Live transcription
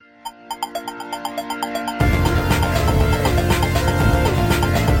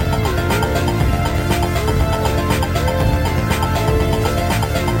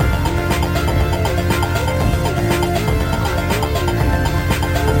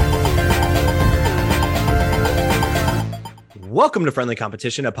Welcome to Friendly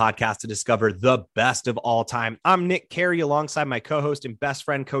Competition, a podcast to discover the best of all time. I'm Nick Carey alongside my co-host and best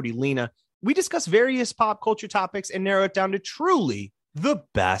friend, Cody Lena. We discuss various pop culture topics and narrow it down to truly the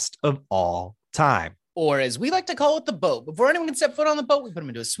best of all time. Or as we like to call it, the boat. Before anyone can step foot on the boat, we put them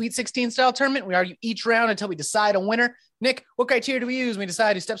into a Sweet 16 style tournament. We argue each round until we decide a winner. Nick, what criteria do we use when we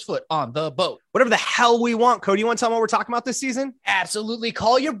decide who steps foot on the boat? Whatever the hell we want. Cody, you want to tell them what we're talking about this season? Absolutely.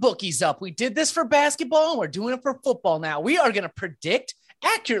 Call your bookies up. We did this for basketball and we're doing it for football now. We are going to predict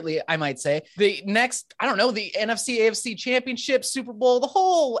accurately, I might say, the next, the NFC, AFC championship, Super Bowl, the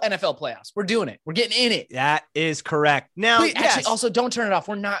whole NFL playoffs. We're doing it. We're getting in it. That is correct. Now, actually, also don't turn it off.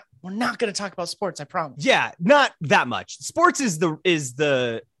 We're not going to talk about sports. I promise. Yeah, not that much. Sports is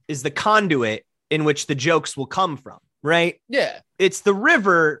the conduit in which the jokes will come from, right? Yeah. It's the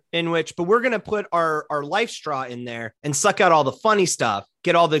river in which, but we're going to put our life straw in there and suck out all the funny stuff,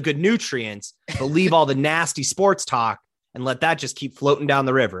 get all the good nutrients, but leave all the nasty sports talk and let that just keep floating down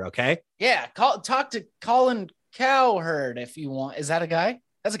the river. Okay. Yeah. Talk to Colin Cowherd if you want. Is that a guy?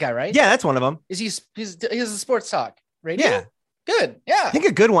 That's a guy, right? Yeah, that's one of them. He's a sports talk radio? Yeah. Good. Yeah. I think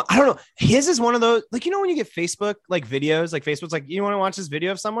a good one. I don't know. His is one of those, like, when you get Facebook, like videos, like Facebook's like, you want to watch this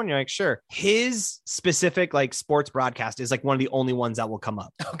video of someone? You're like, sure. His specific like sports broadcast is like one of the only ones that will come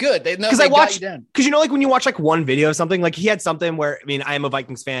up. Oh, good. Because like when you watch like one video of something, like he had something where, I am a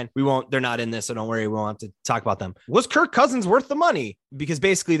Vikings fan. They're not in this. So don't worry. We won't have to talk about them. Was Kirk Cousins worth the money? Because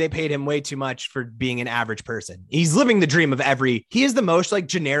basically they paid him way too much for being an average person. He's living the dream of he is the most like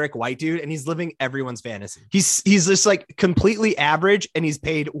generic white dude and he's living everyone's fantasy. He's just like completely average and he's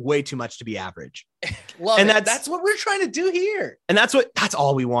paid way too much to be average. That's what we're trying to do here. And that's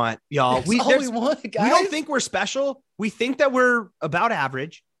all we want, y'all. We want, guys. We don't think we're special. We think that we're about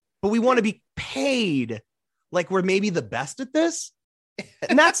average, but we want to be paid like we're maybe the best at this.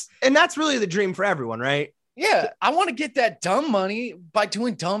 And that's really the dream for everyone, right? Yeah, I want to get that dumb money by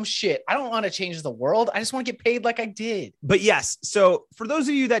doing dumb shit. I don't want to change the world. I just want to get paid like I did. But yes, so for those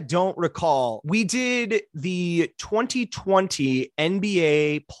of you that don't recall, we did the 2020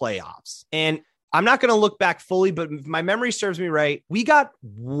 NBA playoffs. And I'm not going to look back fully, but if my memory serves me right, we got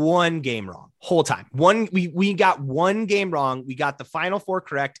one game wrong whole time. We got one game wrong. We got the Final Four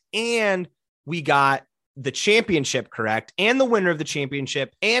correct, and we got the championship correct and the winner of the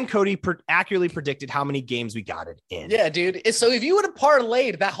championship, and Cody accurately predicted how many games we got it in. Yeah, dude. So if you would have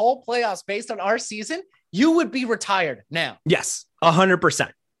parlayed that whole playoffs based on our season, you would be retired now. Yes,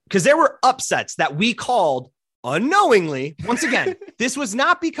 100%. Because there were upsets that we called unknowingly. Once again, this was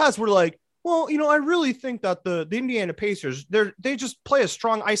not because we're like, well, I really think that the Indiana Pacers, they just play a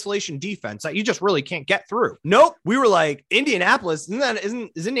strong isolation defense that you just really can't get through. Nope. We were like, Indianapolis,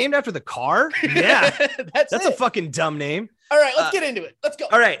 is it named after the car? Yeah. That's a fucking dumb name. All right, let's get into it. Let's go.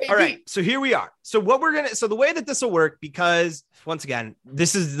 All right. So here we are. So the way that this will work, because once again,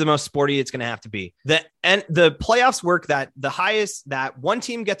 this is the most sporty it's going to have to be. The playoffs work that the highest, that one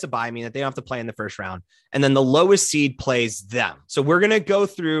team gets a bye, meaning that they don't have to play in the first round. And then the lowest seed plays them. So we're going to go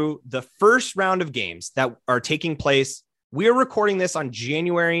through the first round of games that are taking place. We are recording this on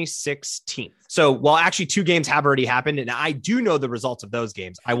January 16th. So while actually two games have already happened, and I do know the results of those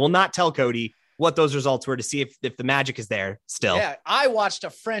games, I will not tell Cody what those results were to see if the magic is there still. Yeah, I watched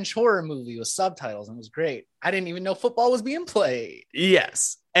a French horror movie with subtitles and it was great. I didn't even know football was being played.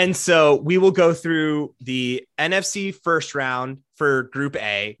 Yes. And so we will go through the NFC first round for Group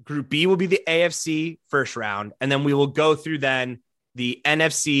A. Group B will be the AFC first round. And then we will go through then the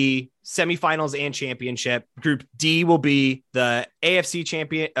NFC semifinals and championship. Group D will be the AFC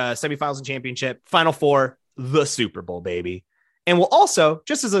semifinals and championship. Final four, the Super Bowl, baby. And we'll also,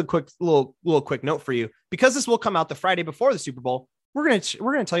 just as a quick quick note for you, because this will come out the Friday before the Super Bowl, we're gonna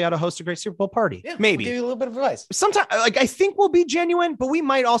tell you how to host a great Super Bowl party. Yeah, maybe we'll give you a little bit of advice. Sometimes, like, I think we'll be genuine, but we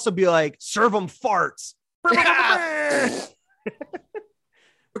might also be like, serve them farts.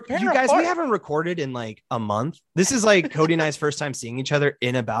 You guys, we haven't recorded in like a month. This is like Cody and I's first time seeing each other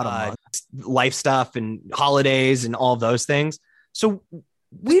in about a month. Life stuff and holidays and all those things. So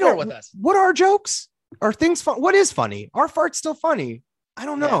we don't. With us. What are our jokes? Are things fun? What is funny? Are farts still funny? I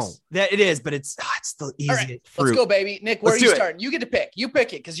don't know. Yes. That it is, but it's the easiest. All right, let's go, baby. Nick, where are you starting? You get to pick. You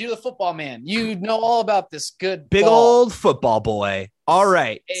pick it because you're the football man. You know all about this good big old football boy. All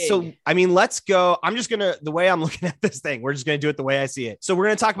right. Big. So, let's go. The way I'm looking at this thing, we're just going to do it the way I see it. So we're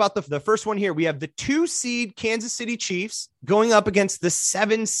going to talk about the first one here. We have the 2 seed Kansas City Chiefs going up against the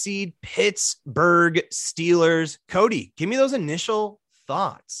 7 seed Pittsburgh Steelers. Cody, give me those initial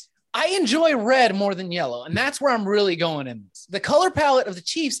thoughts. I enjoy red more than yellow, and that's where I'm really going in this. The color palette of the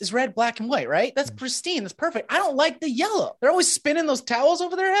Chiefs is red, black, and white, right? That's pristine. That's perfect. I don't like the yellow. They're always spinning those towels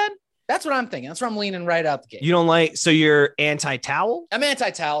over their head. That's what I'm thinking. That's where I'm leaning right out the gate. You don't like, so you're anti-towel? I'm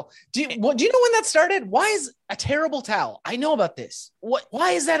anti-towel. Do you know when that started? Why is a terrible towel? I know about this.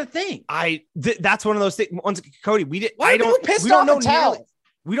 Why is that a thing? That's one of those things. Cody, we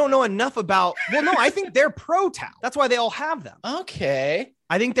don't know enough about, well, no, I think they're pro towel. That's why they all have them. Okay.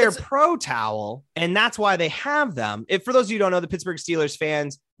 I think they're pro towel, and that's why they have them. For those of you who don't know, the Pittsburgh Steelers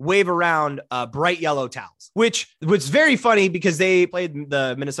fans wave around bright yellow towels, which was very funny because they played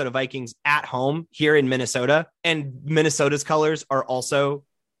the Minnesota Vikings at home here in Minnesota, and Minnesota's colors are also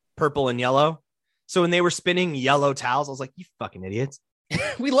purple and yellow. So when they were spinning yellow towels, I was like, you fucking idiots.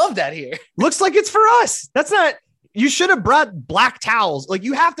 We love that here. Looks like it's for us. That's not, you should have brought black towels. Like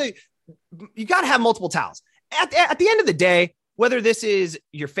you got to have multiple towels. At the end of the day, whether this is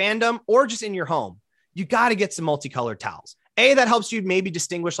your fandom or just in your home, you got to get some multicolored towels. That helps you maybe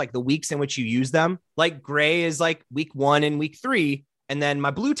distinguish like the weeks in which you use them. Like gray is like week 1 and week 3. And then my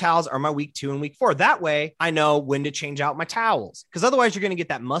blue towels are my week 2 and week 4. That way I know when to change out my towels. Because otherwise you're going to get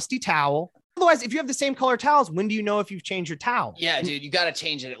that musty towel. Otherwise, if you have the same color towels, when do you know if you've changed your towel? Yeah, dude, you got to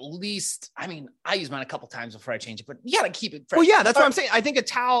change it at least. I mean, I use mine a couple times before I change it, but you got to keep it fresh. Well, yeah, that's what I'm saying. I think a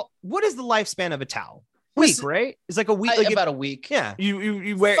towel, what is the lifespan of a towel? Week, right? It's like a week. About a week. Yeah.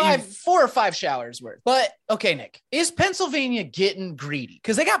 You wear 4 or 5 showers worth. But okay, Nick, is Pennsylvania getting greedy?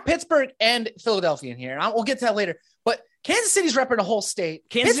 Because they got Pittsburgh and Philadelphia in here. And we'll get to that later. But Kansas City's repping a whole state.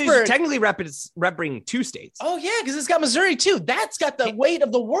 Kansas City's technically repping 2 states. Oh, yeah, because it's got Missouri, too. That's got the weight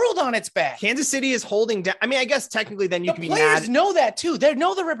of the world on its back. Kansas City is holding down. I mean, I guess technically then you can be mad. Players know that, too. They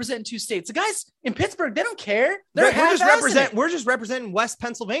know they're representing 2 states. The guys in Pittsburgh, they don't care. We're just representing West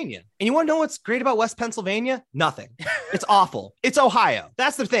Pennsylvania. And you want to know what's great about West Pennsylvania? Nothing. It's awful. It's Ohio.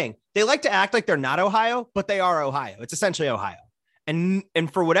 That's the thing. They like to act like they're not Ohio, but they are Ohio. It's essentially Ohio. And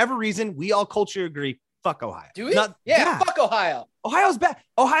for whatever reason, we all culturally agree, fuck Ohio. Do we? Yeah, fuck Ohio. Ohio's bad.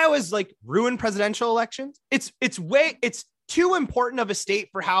 Ohio is like ruined presidential elections. It's too important of a state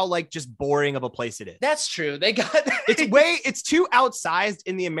for how like just boring of a place it is. That's true. They got it's too outsized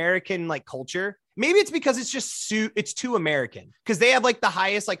in the American like culture. Maybe it's because it's too American because they have like the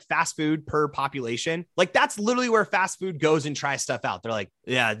highest like fast food per population. Like that's literally where fast food goes and tries stuff out. They're like,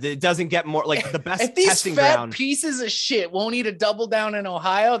 yeah, it doesn't get more like the best. If these testing fat ground. Pieces of shit won't eat a double down in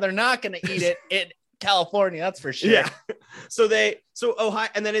Ohio, they're not going to eat it in California. That's for sure. Yeah. So Ohio,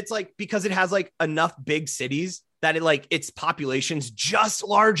 and then it's like because it has like enough big cities that it like its population's just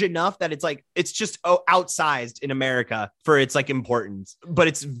large enough that it's like it's just outsized in America for its like importance, but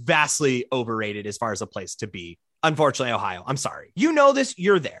it's vastly overrated as far as a place to be. Unfortunately, Ohio. I'm sorry. You know this.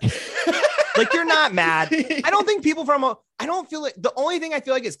 You're there. Like you're not mad. I don't think people I don't feel like the only thing I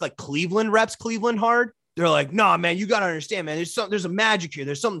feel like is like Cleveland reps Cleveland hard. They're like, nah, man, you got to understand, man. There's a magic here.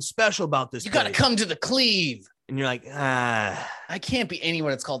 There's something special about this. You got to come to the Cleve. And you're like, I can't be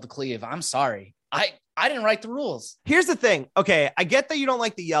anywhere that's called the Cleve. I'm sorry. I didn't write the rules. Here's the thing. Okay, I get that you don't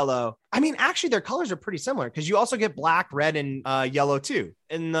like the yellow. I mean, actually, their colors are pretty similar because you also get black, red, and yellow too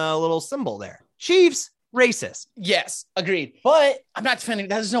in the little symbol there. Chiefs, racist. Yes, agreed. But I'm not defending.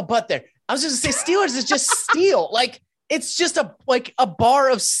 There's no but there. I was just going to say Steelers is just steel. Like it's just a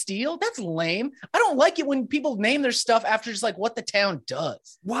bar of steel. That's lame. I don't like it when people name their stuff after just like what the town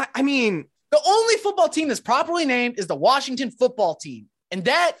does. What? I mean, the only football team that's properly named is the Washington football team. And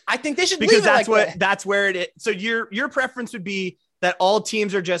that I think they should leave it like that. That's where it is. So your preference would be that all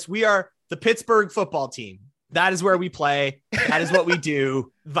teams are we are the Pittsburgh football team. That is where we play. That is what we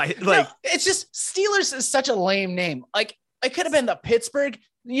do. Like no, it's just Steelers is such a lame name. Like it could have been the Pittsburgh,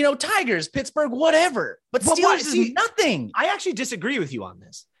 Tigers, Pittsburgh, whatever. But Steelers is nothing. I actually disagree with you on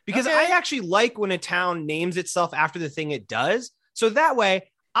this because I actually like when a town names itself after the thing it does. So that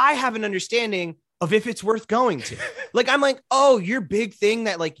way I have an understanding of if it's worth going to. Like, I'm like, oh, your big thing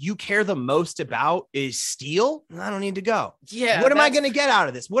that like you care the most about is steel. I don't need to go. Yeah. What am I going to get out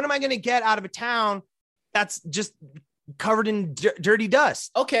of this? What am I going to get out of a town that's just covered in dirty dust?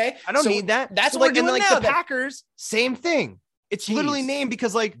 Okay. I don't need that. That's what we're doing like now, the Packers, same thing. It's literally named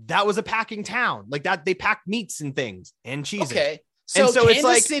because like that was a packing town. Like that they packed meats and things and cheese. Okay. So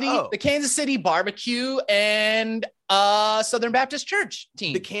Kansas City, the Kansas City barbecue and Southern Baptist Church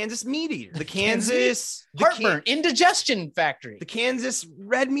team. The Kansas Meat Eater. The Kansas Heartburn, Indigestion Factory. The Kansas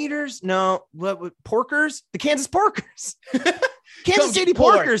Red Meters. No, what Porkers? The Kansas Porkers. Kansas City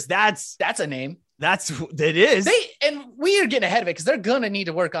Porkers. That's a name. It is. We are getting ahead of it because they're gonna need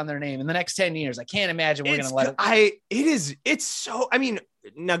to work on their name in the next 10 years. I can't imagine we're gonna let it. It's so. I mean,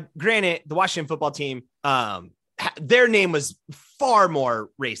 now granted, the Washington football team their name was far more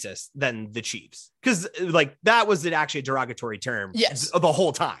racist than the Chiefs, because like that was actually a derogatory term. Yes, the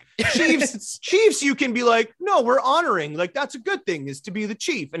whole time. Chiefs, you can be like, no, we're honoring, like that's a good thing is to be the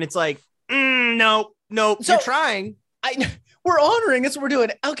chief, and it's like, no, so, you're trying. We're honoring. That's what we're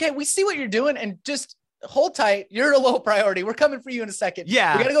doing. Okay, we see what you're doing, and just hold tight. You're a low priority. We're coming for you in a second.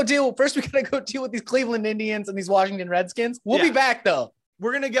 Yeah, we gotta go deal with these Cleveland Indians and these Washington Redskins. We'll be back though.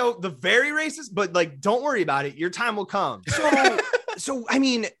 We're gonna go the very racist, but like, don't worry about it. Your time will come. So I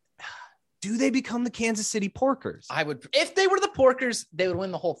mean, do they become the Kansas City Porkers? If they were the Porkers, they would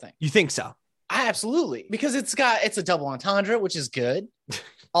win the whole thing. You think so? Absolutely, because it's a double entendre, which is good.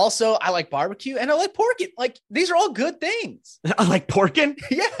 Also, I like barbecue and I like porking. Like, these are all good things. I like porking?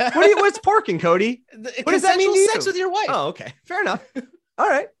 Yeah. What's porking, Cody? What does that mean? Sex with your wife. Oh, okay. Fair enough. All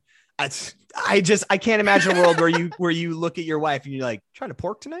right. I can't imagine a world where you look at your wife and you're like, trying to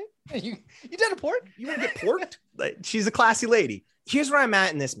pork tonight? You done a pork? You want to get porked? Like, she's a classy lady. Here's where I'm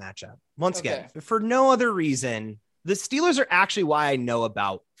at in this matchup. Once again, for no other reason, the Steelers are actually why I know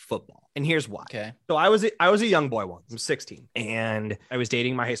about football. And here's why. Okay. So I was a young boy once. I was 16 and I was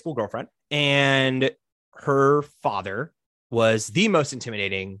dating my high school girlfriend, and her father was the most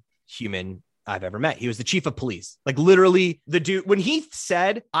intimidating human I've ever met. He was the chief of police. Like, literally, the dude, when he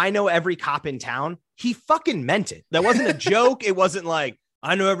said, I know every cop in town, he fucking meant it. That wasn't a joke. It wasn't like,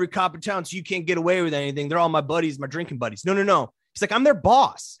 I know every cop in town, so you can't get away with anything. They're all my buddies, my drinking buddies. No. He's like, I'm their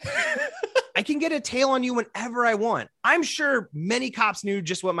boss. I can get a tail on you whenever I want. I'm sure many cops knew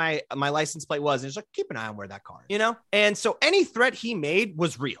just what my license plate was. And it's like, keep an eye on where that car is, you know? And so any threat he made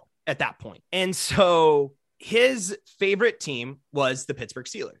was real at that point. And so his favorite team was the Pittsburgh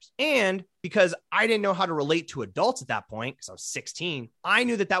Steelers. And because I didn't know how to relate to adults at that point, because I was 16, I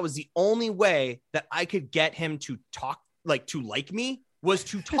knew that was the only way that I could get him to like me, was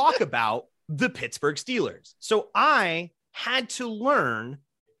to talk about the Pittsburgh Steelers. So I had to learn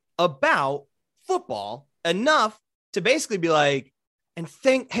about football enough to basically be like, and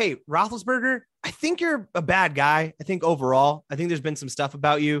think, hey, Roethlisberger, I think you're a bad guy. I think overall, I think there's been some stuff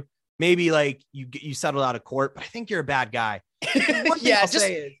about you. Maybe like you settled out of court, but I think you're a bad guy. Yeah,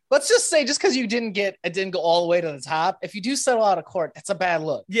 let's just say, just because it didn't go all the way to the top, if you do settle out of court, that's a bad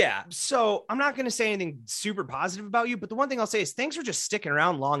look. Yeah. So I'm not going to say anything super positive about you, but the one thing I'll say is things were just sticking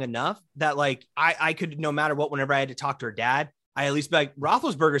around long enough that like I could, no matter what, whenever I had to talk to her dad, I at least be like,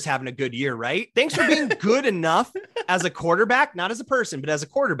 Roethlisberger's having a good year, right? Thanks for being good enough as a quarterback, not as a person, but as a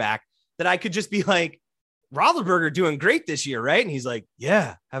quarterback, that I could just be like, Roethlisberger doing great this year, right? And he's like,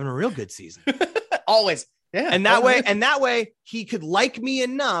 yeah, having a real good season. Always. Yeah. And that way he could like me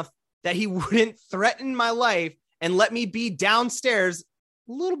enough that he wouldn't threaten my life and let me be downstairs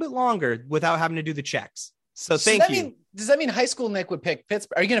a little bit longer without having to do the checks. So thank you. Does that mean high school Nick would pick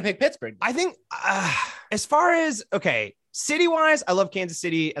Pittsburgh? Are you going to pick Pittsburgh? I think as far as, city wise, I love Kansas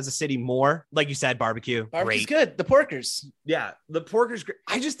City as a city more. Like you said, barbecue's great. Good. The Porkers. Yeah, the Porkers.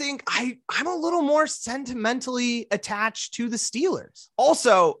 I just think I'm a little more sentimentally attached to the Steelers.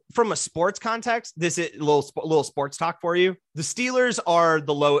 Also, from a sports context, this is a little sports talk for you. The Steelers are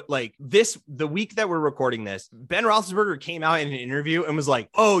the week that we're recording this, Ben Roethlisberger came out in an interview and was like,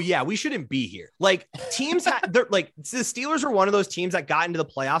 oh yeah, we shouldn't be here. Like teams, they're like, the Steelers are one of those teams that got into the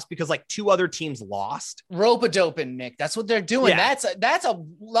playoffs because like two other teams lost. Rope-a-doping, Nick. That's what they're doing. Yeah. That's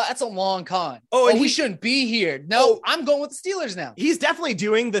a long con. And we shouldn't be here. No, I'm going with the Steelers now. He's definitely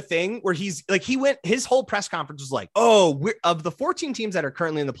doing the thing where he's like, his whole press conference was like, oh, we're of the 14 teams that are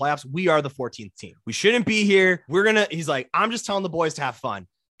currently in the playoffs, we are the 14th team. We shouldn't be here. He's like, I'm just telling the boys to have fun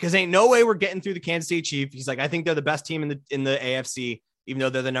because ain't no way we're getting through the Kansas City Chiefs. He's like, I think they're the best team in the AFC, even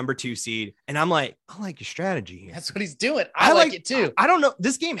though they're the number 2 seed. And I'm like, I like your strategy here. That's what he's doing. I like it too. I don't know.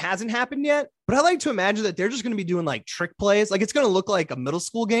 This game hasn't happened yet, but I like to imagine that they're just going to be doing like trick plays. Like it's going to look like a middle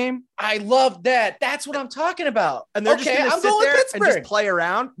school game. I love that. That's what I'm talking about. And they're just going to sit there and just play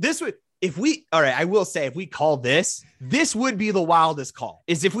around. I will say, if we call this would be the wildest call,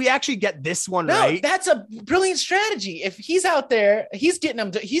 is if we actually get this one right. That's a brilliant strategy. If he's out there, he's getting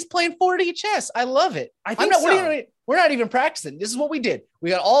them. He's playing 4D chess. I love it. We're not even practicing. This is what we did. We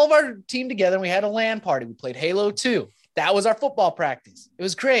got all of our team together and we had a LAN party. We played Halo 2. That was our football practice. It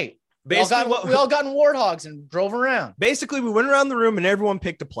was great. We all got in Warthogs and drove around. Basically, we went around the room and everyone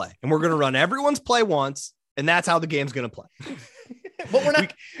picked a play. And we're going to run everyone's play once. And that's how the game's going to play. But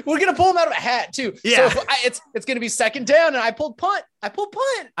we're going to pull them out of a hat too. Yeah. So it's going to be second down and I pulled punt.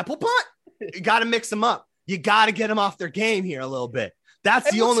 You got to mix them up. You got to get them off their game here a little bit.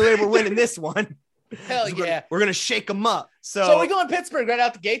 That's the only way we're winning this one. Hell yeah. We're going to shake them up. So are we going Pittsburgh right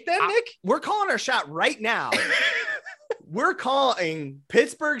out the gate then, Nick? We're calling our shot right now. We're calling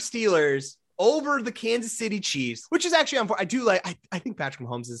Pittsburgh Steelers over the Kansas City Chiefs, which is actually I think Patrick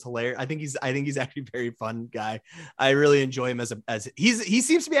Mahomes is hilarious. I think he's actually a very fun guy. I really enjoy him as he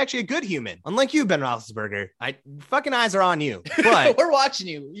seems to be actually a good human. Unlike you, Ben Roethlisberger. Fucking eyes are on you. But we're watching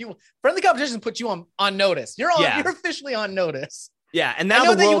you. Friendly competition put you on notice. You're officially on notice. Yeah, and now I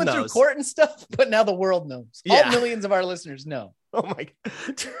know the that world you went knows. through court and stuff, but now the world knows. Yeah. All millions of our listeners know. Oh my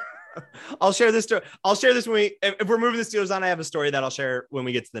God. I'll share this when if we're moving the Steelers on. I have a story that I'll share when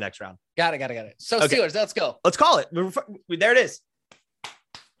we get to the next round. Got it. So Okay. Steelers, let's go. Let's call it. There it is.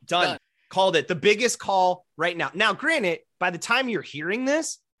 Done. Called it. The biggest call right now. Now, granted, by the time you're hearing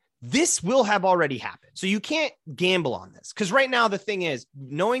this will have already happened. So you can't gamble on this. Because right now, the thing is,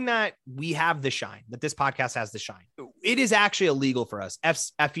 knowing that we have the shine, that this podcast has the shine, it is actually illegal for us.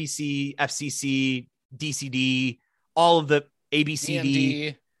 FEC, FCC, DCD, all of the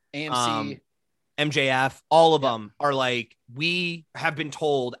ABCD, AMC, MJF, all of them are like, we have been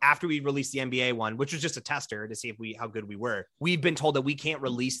told after we released the NBA one, which was just a tester to see if how good we were. We've been told that we can't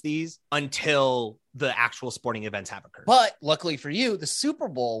release these until the actual sporting events have occurred. But luckily for you, the Super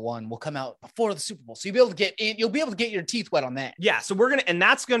Bowl one will come out before the Super Bowl. So you'll be able to get your teeth wet on that. Yeah. So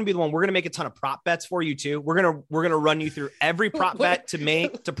that's going to be the one. We're going to make a ton of prop bets for you too. We're going to run you through every prop bet to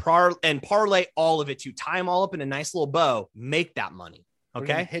make, parlay all of it, to tie them all up in a nice little bow, make that money.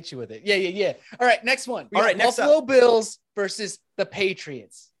 Okay. Hit you with it. Yeah. All right. Next one. All right. Next Buffalo up. Bills versus the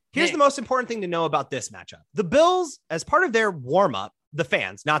Patriots. Here's the most important thing to know about this matchup. The Bills, as part of their warm up, the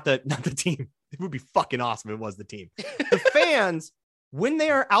fans, not the team. It would be fucking awesome if it was the team. The fans, when they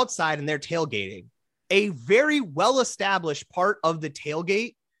are outside and they're tailgating, a very well-established part of the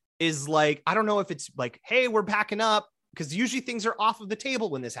tailgate is like, I don't know if it's like, hey, we're packing up, because usually things are off of the table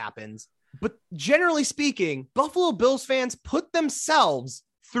when this happens. But generally speaking, Buffalo Bills fans put themselves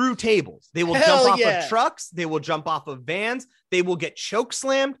through tables. They will jump off of trucks. They will jump off of vans. They will get choke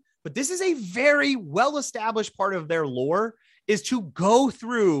slammed. But this is a very well-established part of their lore, is to go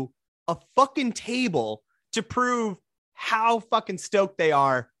through a fucking table to prove how fucking stoked they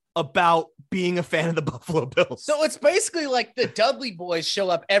are about being a fan of the Buffalo Bills. So it's basically like the Dudley boys show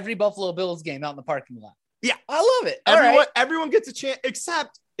up every Buffalo Bills game out in the parking lot. Yeah. I love it. Everyone gets a chance,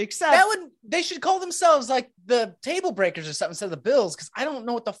 except they should call themselves like the table breakers or something instead of the Bills, because I don't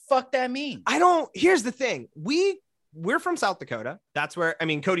know what the fuck that means. Here's the thing. We're from South Dakota. That's where,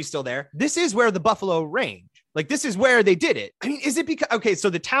 Cody's still there. This is where the Buffalo range. Like, this is where they did it. Is it because, okay, so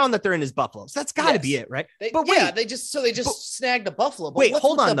the town that they're in is Buffalo. So that's got to be it, right? They just snagged the Buffalo. But wait,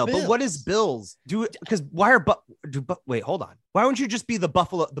 hold on though. Bills? But what is Bills? Because wait, hold on. Why wouldn't you just be the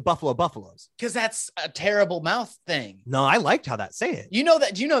Buffalo Buffaloes? Because that's a terrible mouth thing. No, I liked how that say it. You know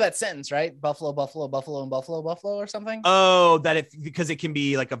that? Do you know that sentence, right? Buffalo, Buffalo, Buffalo, and Buffalo, Buffalo, or something? Oh, because it can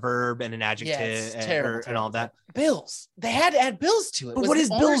be like a verb and an adjective and all that. Bills. They had to add Bills to it. But what does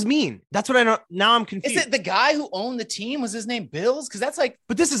Bills mean? That's what I know. Now I'm confused. Is it the guy who owned the team? Was his name Bills? Because that's like.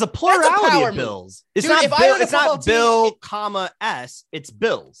 But this is a plurality of Bills. It's not Bill. It's not Bill, S. It's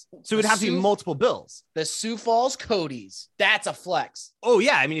Bills. So it would have to be multiple Bills. The Sioux Falls Cody's. That's a flex. Oh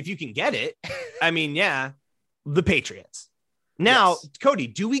yeah, if you can get it. Yeah, the Patriots. Now, yes. Cody,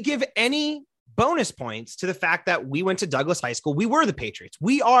 do we give any bonus points to the fact that we went to Douglas High School? We were the Patriots.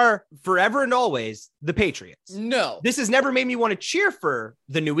 We are forever and always the Patriots. No. This has never made me want to cheer for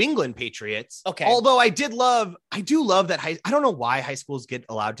the New England Patriots. Okay. Although I do love that I don't know why high schools get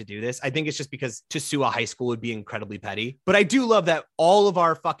allowed to do this. I think it's just because to sue a high school would be incredibly petty. But I do love that all of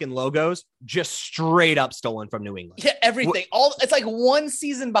our fucking logos just straight up stolen from New England. Yeah, everything. It's like one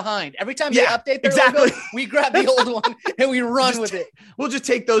season behind. Every time they update their logo, we grab the old one and we run with it. We'll just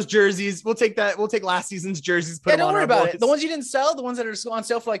take those jerseys. We'll take last season's jerseys. Don't worry about it. The ones you didn't sell, the ones that are on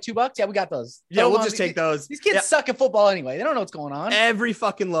sale for like $2. Yeah, we got those. Yeah, we'll just take those. These kids suck at football anyway. They don't know what's going on. Every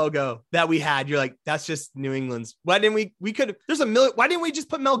fucking logo that we had, you're like, that's just New England's. Why didn't we could, there's a million. Why didn't we just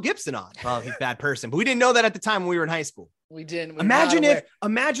put Mel Gibson on? Well, he's a bad person, but we didn't know that at the time when we were in high school. We didn't. Imagine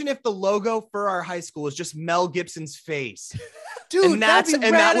if the logo for our high school was just Mel Gibson's face. Dude, that'd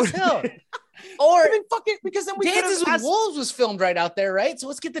be rad as hell. Or because then we Dances with Wolves was filmed right out there, right? So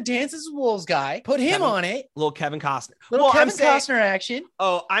let's get the Dances with Wolves guy, put him on it. Little Kevin Costner. Costner action.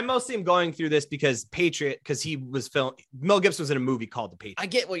 Oh, I mostly am going through this because he was filmed. Mel Gibson was in a movie called The Patriot. I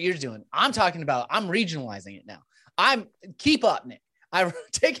get what you're doing. I'm regionalizing it now. Keep up, Nick. I've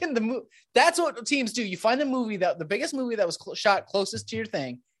taken the movie. That's what teams do. You find the biggest movie that was shot closest to your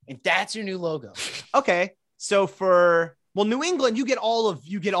thing, and that's your new logo. Okay. So New England, you get all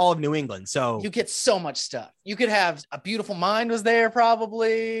of New England. So you get so much stuff. You could have A Beautiful Mind was there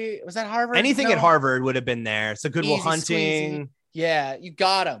probably. Was that Harvard? Anything at Harvard would have been there. So Good Will Hunting. Squeezy. Yeah, you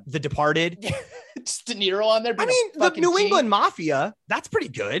got him. The Departed. Just De Niro on there. I mean, the New England Mafia. That's pretty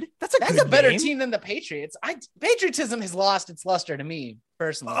good. That's a better name. team than the Patriots. Patriotism has lost its luster to me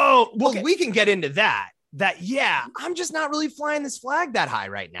personally. Oh, well, we can get into that. Yeah, I'm just not really flying this flag that high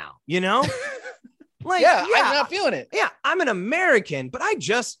right now. You know, like, yeah, I'm not feeling it. Yeah, I'm an American, but I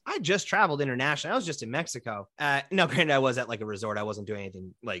just traveled internationally. I was just in Mexico. No, granted, I was at like a resort. I wasn't doing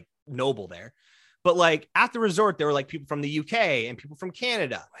anything like noble there, but like at the resort, there were like people from the UK and people from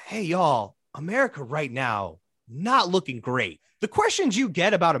Canada. Hey, y'all, America right now, not looking great. The questions you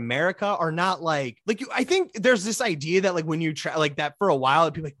get about America are not like you. I think there's this idea that like when you try like that for a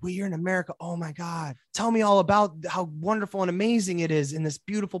while, people like, well, you're in America. Oh my God. Tell me all about how wonderful and amazing it is in this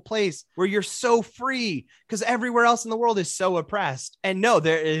beautiful place where you're so free because everywhere else in the world is so oppressed. And no,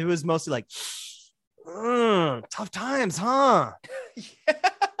 it was mostly like, tough times, huh? Yeah.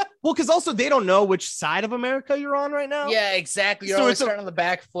 Well, because also they don't know which side of America you're on right now. Yeah, exactly. You're always starting on the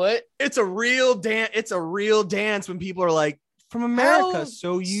back foot. It's a real dance. It's a real dance when people are like, from America.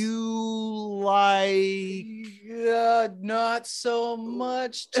 So you like not so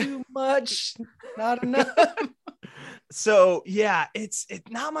much, too much, not enough. So yeah, it's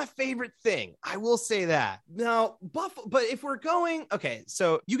not my favorite thing. I will say that. Now, Buffalo, but if we're going, okay,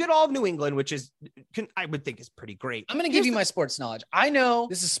 so you get all of New England, which is I would think is pretty great. I'm going to give you my sports knowledge. I know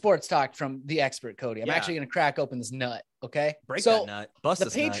this is sports talk from the expert Cody. I'm actually going to crack open this nut. Okay. Break that nut. Bust the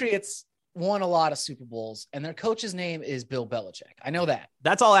Patriots won a lot of Super Bowls and their coach's name is Bill Belichick. I know that.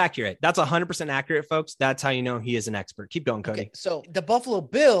 That's all accurate. That's 100% accurate, folks. That's how you know he is an expert. Keep going, Cody. Okay, so the Buffalo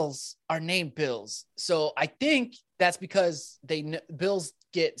Bills are named Bills. So I think that's because Bills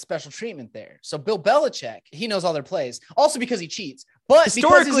get special treatment there. So Bill Belichick, he knows all their plays. Also because he cheats. But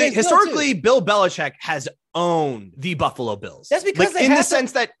historically, Bill Belichick has owned the Buffalo Bills. That's because in the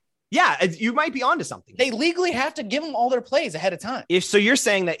sense that yeah, you might be onto something. They legally have to give them all their plays ahead of time. So you're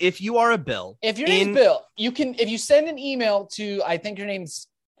saying that if you are a Bill, if your name's Bill, you can, if you send an email to, I think your name's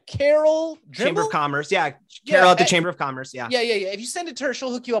Carol Chamber of Commerce. Yeah. Carol at the Chamber of Commerce. Yeah. Yeah. If you send it to her,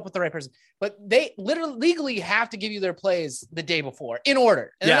 she'll hook you up with the right person. But they literally legally have to give you their plays the day before in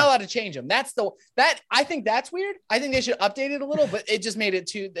order. And they're not allowed to change them. I think that's weird. I think they should update it a little, but it just made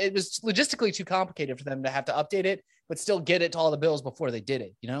it was logistically too complicated for them to have to update it, but still get it to all the Bills before they did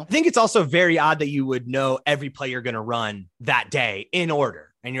it. You know, I think it's also very odd that you would know every play you're going to run that day in order.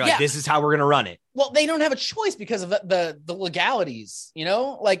 And you're like, this is how we're going to run it. Well, they don't have a choice because of the legalities, you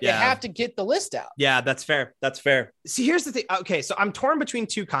know, like they have to get the list out. Yeah, that's fair. That's fair. See, here's the thing. Okay. So I'm torn between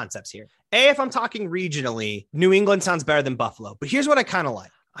two concepts here. If I'm talking regionally, New England sounds better than Buffalo, but here's what I kind of like.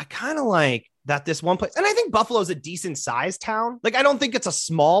 I kind of like that this one place, and I think Buffalo is a decent sized town. Like, I don't think it's a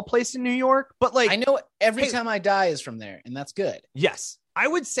small place in New York, but like, I know Every Time I Die is from there, and that's good. Yes. I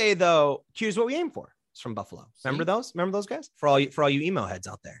would say though, here's what we aim for. It's from Buffalo. Remember those? Remember those guys? For all you emo heads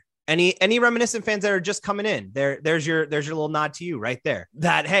out there. Any reminiscent fans that are just coming in, there's your little nod to you right there.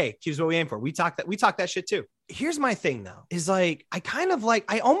 That, hey, here's what we aim for. We talk that shit too. Here's my thing though, is like, I kind of like,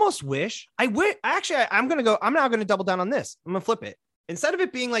 I almost wish I'm now going to double down on this. I'm going to flip it. Instead of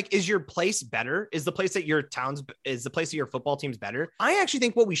it being like, is your place better? Is the place that your football team's better? I actually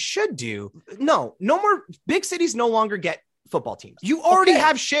think what we should do, no more big cities no longer get football teams. You already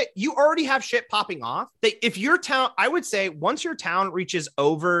have shit. You already have shit popping off. If your town, I would say once your town reaches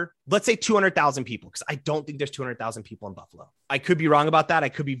over, let's say 200,000 people, because I don't think there's 200,000 people in Buffalo. I could be wrong about that. I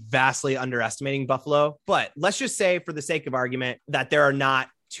could be vastly underestimating Buffalo, but let's just say for the sake of argument that there are not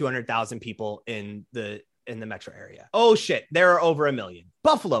 200,000 people in the metro area. Oh shit. There are over 1 million.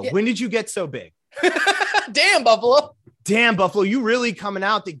 Buffalo. Yeah. When did you get so big? Damn, Buffalo. Damn, Buffalo, you really coming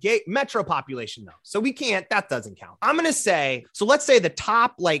out the gate. Metro population, though. So that doesn't count. I'm going to say, so let's say the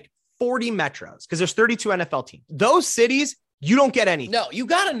top like 40 metros, because there's 32 NFL teams. Those cities, you don't get anything. No, you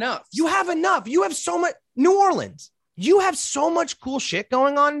got enough. You have enough. You have so much. New Orleans, you have so much cool shit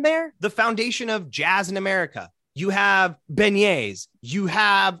going on there. The foundation of jazz in America. You have beignets. You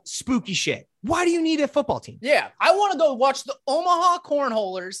have spooky shit. Why do you need a football team? Yeah, I want to go watch the Omaha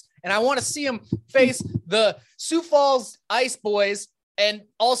Cornholers, and I want to see them face the Sioux Falls Ice Boys. And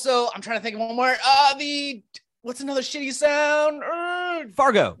also, I'm trying to think of one more. What's another shitty sound?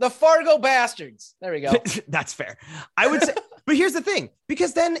 Fargo. The Fargo Bastards. There we go. That's fair. I would say, but here's the thing,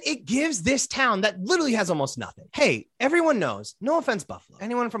 because then it gives this town that literally has almost nothing. Hey, everyone knows, no offense, Buffalo.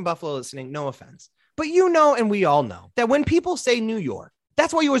 Anyone from Buffalo listening, no offense. But you know, and we all know that when people say New York,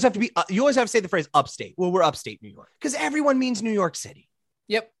 that's why you always have to say the phrase upstate. Well, we're upstate New York because everyone means New York City.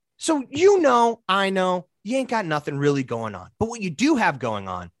 Yep. So, I know you ain't got nothing really going on, but what you do have going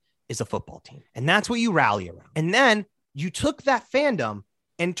on is a football team. And that's what you rally around. And then you took that fandom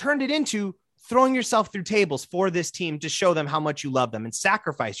and turned it into throwing yourself through tables for this team to show them how much you love them and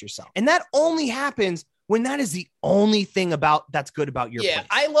sacrifice yourself. And that only happens when that is the only thing that's good about your place.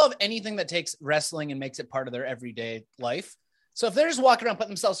 I love anything that takes wrestling and makes it part of their everyday life. So if they're just walking around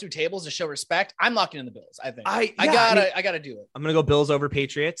putting themselves through tables to show respect, I'm locking in the Bills. I think I gotta do it. I'm gonna go Bills over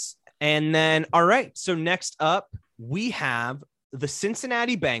Patriots. And then, all right. So next up, we have the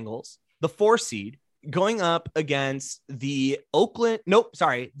Cincinnati Bengals, the 4 seed, going up against the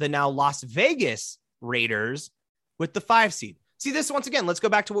now Las Vegas Raiders with the 5 seed. See this once again, let's go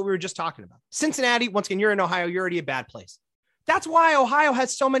back to what we were just talking about. Cincinnati, once again, you're in Ohio, you're already a bad place. That's why Ohio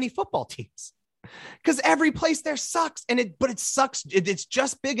has so many football teams, because every place there sucks. But it sucks. It's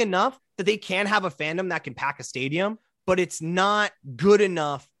just big enough that they can have a fandom that can pack a stadium, but it's not good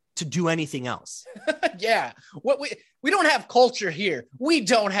enough to do anything else. Yeah. We don't have culture here. We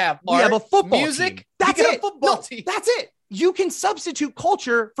don't have art, we have a football music. Team. That's it. Team. That's it. You can substitute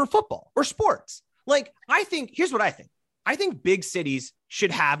culture for football or sports. Like, here's what I think. I think big cities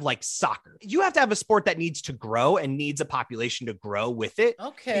should have like soccer. You have to have a sport that needs to grow and needs a population to grow with it.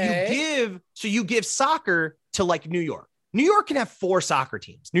 Okay. You give soccer to like New York. New York can have 4 soccer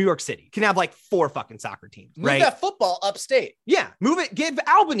teams. New York City can have like 4 fucking soccer teams, right? Move that football upstate. Yeah. Move it. Give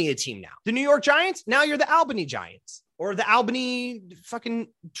Albany a team now. The New York Giants. Now you're the Albany Giants or the Albany fucking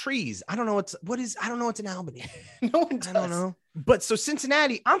trees. I don't know what's in Albany. No one does. I don't know. But so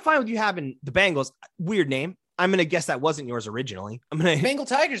Cincinnati, I'm fine with you having the Bengals. Weird name. I'm going to guess that wasn't yours originally. Bengal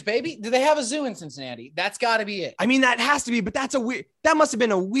Tigers, baby. Do they have a zoo in Cincinnati? That's got to be it. I mean, that has to be, but that must have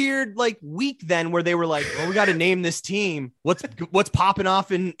been a weird like week then where they were like, well, we got to name this team. What's popping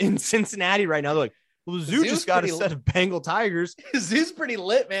off in Cincinnati right now? They're like, well, the zoo just got a set of Bengal Tigers. The zoo's pretty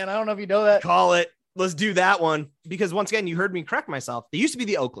lit, man. I don't know if you know that. Call it. Let's do that one. Because once again, you heard me correct myself. They used to be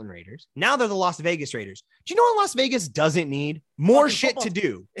the Oakland Raiders. Now they're the Las Vegas Raiders. Do you know what Las Vegas doesn't need? More fucking shit football to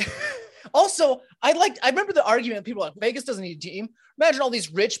do. Also, I remember the argument people like Vegas doesn't need a team. Imagine all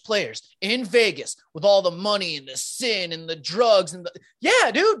these rich players in Vegas with all the money and the sin and the drugs and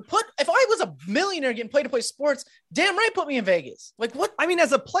yeah, dude, if I was a millionaire getting paid to play sports, damn right, put me in Vegas. Like what? I mean,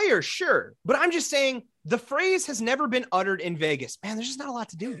 as a player, sure. But I'm just saying the phrase has never been uttered in Vegas. Man, there's just not a lot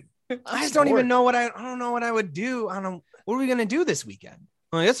to do. I just don't even know I don't know what I would do. I don't know. What are we going to do this weekend?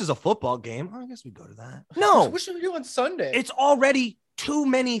 Well, I guess there's a football game. I guess we go to that. No. What should we do on Sunday? It's already too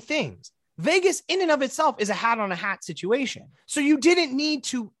many things. Vegas in and of itself is a hat on a hat situation. So you didn't need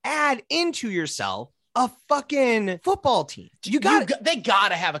to add into yourself a fucking football team. They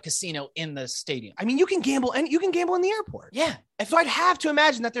gotta have a casino in the stadium. I mean, you can gamble and you can gamble in the airport. Yeah. So I'd have to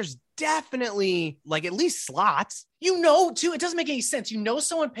imagine that there's definitely like at least slots. Too, it doesn't make any sense.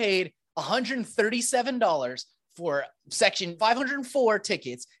 Someone paid $137 for section 504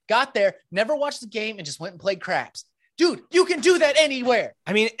 tickets, got there, never watched the game, and just went and played craps. Dude, you can do that anywhere.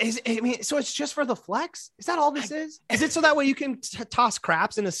 I mean, so it's just for the flex? Is that all this is? Is it so that way you can toss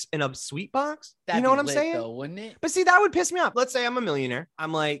craps in a sweet box? You know what I'm saying? Though, wouldn't it? But see, that would piss me off. Let's say I'm a millionaire.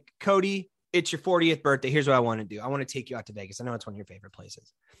 I'm like, Cody, it's your 40th birthday. Here's what I want to do. I want to take you out to Vegas. I know it's one of your favorite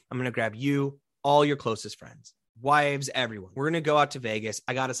places. I'm going to grab you, all your closest friends, wives, everyone. We're going to go out to Vegas.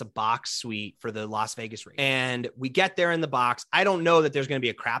 I got us a box suite for the Las Vegas Raiders. And we get there in the box. I don't know that there's going to be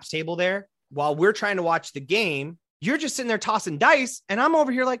a craps table there. While we're trying to watch the game, you're just sitting there tossing dice. And I'm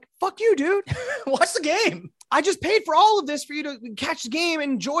over here like, fuck you, dude. Watch the game. I just paid for all of this for you to catch the game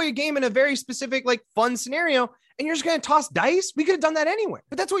and enjoy a game in a very specific, like fun scenario. And you're just going to toss dice. We could have done that anywhere,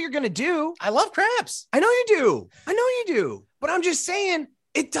 but that's what you're going to do. I love craps. I know you do. But I'm just saying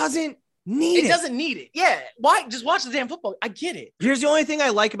it doesn't need it. It doesn't need it. Yeah. Why? Just watch the damn football. I get it. Here's the only thing I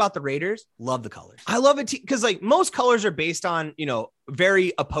like about the Raiders. Love the colors. I love it because like most colors are based on,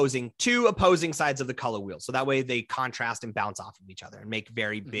 very two opposing sides of the color wheel. So that way they contrast and bounce off of each other and make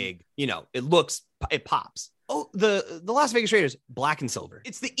very big, it pops. Oh, the Las Vegas Raiders, black and silver.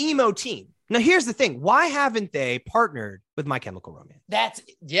 It's the emo team. Now, here's the thing. Why haven't they partnered with My Chemical Romance?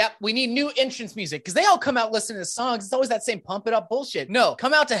 We need new entrance music because they all come out listening to songs. It's always that same pump it up bullshit. No,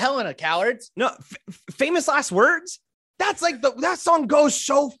 come out to Helena, cowards. No, famous last words. That's like that song goes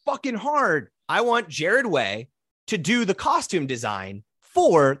so fucking hard. I want Jared Way to do the costume design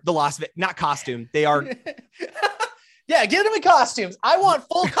for the not costume. They are. Yeah, get them in costumes. I want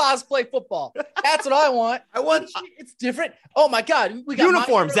full cosplay football. That's what I want. It's different. Oh my God. We got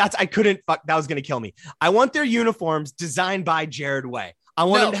uniforms. That was going to kill me. I want their uniforms designed by Jared Way. I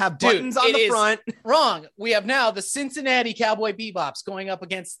want them to have buttons on the front. Wrong. We have now the Cincinnati Cowboy Bebops going up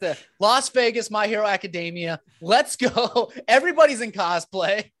against the Las Vegas My Hero Academia. Let's go. Everybody's in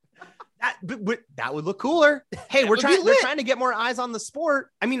cosplay. That would look cooler. Hey, they're trying to get more eyes on the sport.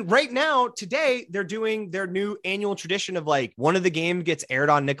 I mean, right now, today, they're doing their new annual tradition of like one of the games gets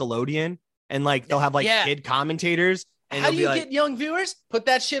aired on Nickelodeon and like they'll have like Yeah. kid commentators. And How do they'll you be get young viewers? Put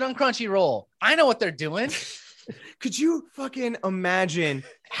that shit on Crunchyroll. I know what they're doing. could you fucking imagine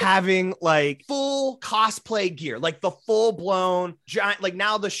having like full cosplay gear, like the full blown giant, like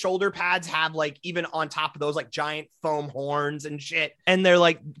now the shoulder pads have like even on top of those like giant foam horns and shit. And they're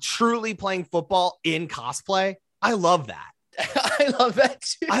like truly playing football in cosplay. I love that. I love that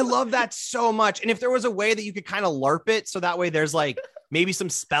too. I love that so much. And if there was a way that you could kind of LARP it, so that way there's like maybe some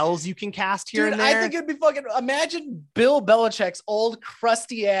spells you can cast here Dude, and there. I think it'd be fucking. Imagine Bill Belichick's old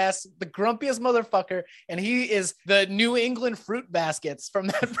crusty ass, the grumpiest motherfucker, and he is the New England fruit baskets from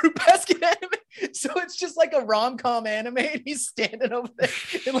that fruit basket anime. So it's just like a rom-com anime, and he's standing over there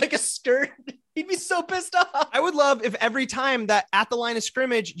in like a skirt. He'd be so pissed off. I would love if every time that at the line of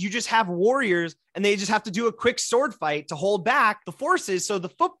scrimmage, you just have warriors and they just have to do a quick sword fight to hold back the forces.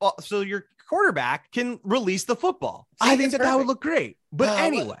 So your quarterback can release the football. I think that would look great. But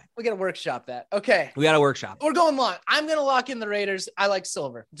anyway, we got to workshop that. Okay. We got to workshop. We're going long. I'm going to lock in the Raiders. I like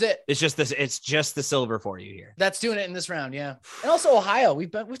silver. That's it. It's just the silver for you here. That's doing it in this round. Yeah. And also Ohio.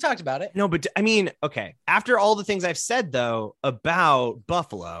 We've talked about it. No, but I mean, okay. After all the things I've said though, about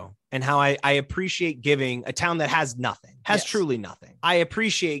Buffalo and how I appreciate giving a town that has nothing, truly nothing. I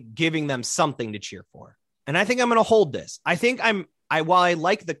appreciate giving them something to cheer for. And I think I'm going to hold this. I think while I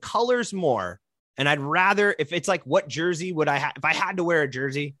like the colors more, and I'd rather, if it's like, what jersey would I have? If I had to wear a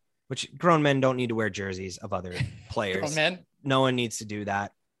jersey, which grown men don't need to wear jerseys of other players. Grown men? No one needs to do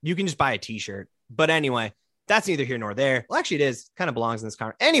that. You can just buy a t-shirt. But anyway, that's neither here nor there. Well, actually it is. Kind of belongs in this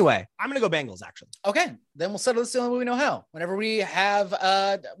conversation. Anyway, I'm going to go Bengals actually. Okay. Then we'll settle this the only way we know how. Whenever we have,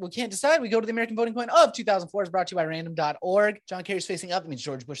 we can't decide, we go to the American voting coin of 2004 is brought to you by random.org. John Kerry's facing up. That means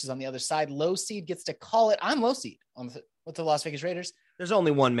George Bush is on the other side. Low seed gets to call it. I'm low seed with the Las Vegas Raiders. There's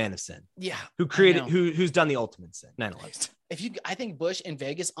only one man of sin. Yeah. Who's done the ultimate sin. 9/11. I think Bush in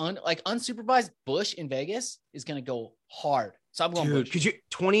Vegas, unsupervised Bush in Vegas is going to go hard. So I'm going Bush. Could you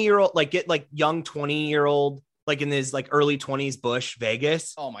 20-year-old, like get like young 20-year-old, like in his like early 20s, Bush,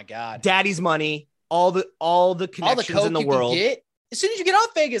 Vegas. Oh my God. Daddy's money, all the connections all the in the world. As soon as you get off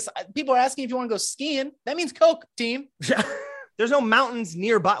Vegas, people are asking if you want to go skiing. That means Coke, team. There's no mountains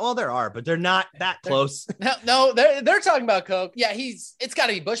nearby. Well, there are, but they're not that close. No, they're talking about Coke. Yeah, it's got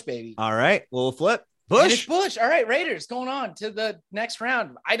to be Bush, baby. All right, we'll flip. Bush. All right, Raiders going on to the next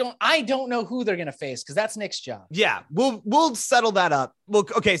round. I don't know who they're gonna face because that's Nick's job. Yeah, we'll settle that up. Well,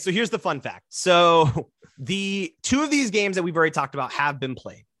 okay, so here's the fun fact. So the two of these games that we've already talked about have been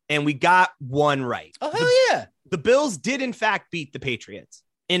played, and we got one right. Oh hell yeah! The Bills did in fact beat the Patriots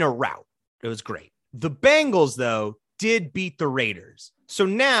in a rout. It was great. The Bengals though did beat the Raiders. So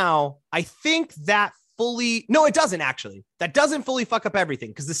now I think that it doesn't actually. That doesn't fully fuck up everything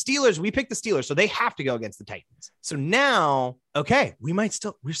because the Steelers, we picked the Steelers, so they have to go against the Titans. So now, okay, we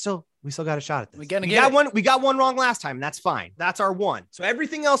still got a shot at this. We got one wrong last time. And that's fine. That's our one. So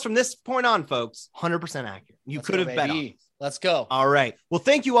everything else from this point on, folks, 100% accurate. You could have bet on. Let's go. All right. Well,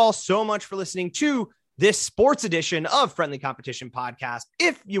 thank you all so much for listening to this sports edition of Friendly Competition Podcast.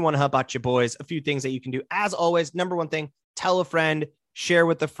 If you want to help out your boys, a few things that you can do. As always, number one thing, tell a friend, share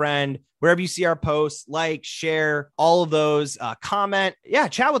with a friend, wherever you see our posts, like, share, all of those, comment. Yeah,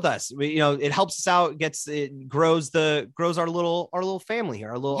 chat with us. It helps us out, grows our little family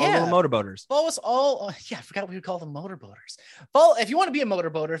here, our little motorboaters. Follow us all. I forgot we would call them motorboaters. If you want to be a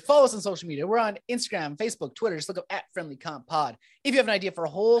motorboater, follow us on social media. We're on Instagram, Facebook, Twitter. Just look up at Friendly Comp Pod. If you have an idea for a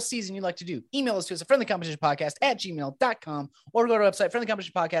whole season you'd like to do, email us at friendlycompetitionpodcast@gmail.com or go to our website,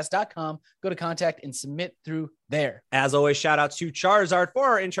 friendlycompetitionpodcast.com. Go to contact and submit through there. As always, shout out to Charizard for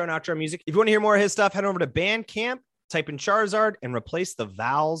our intro and outro music. If you want to hear more of his stuff, head over to Bandcamp, type in Charizard, and replace the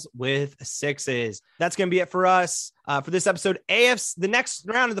vowels with sixes. That's going to be it for us for this episode. The next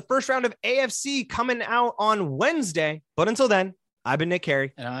round of the first round of AFC coming out on Wednesday. But until then, I've been Nick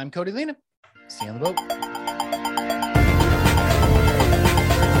Carey. And I'm Cody Lena. See you on the boat.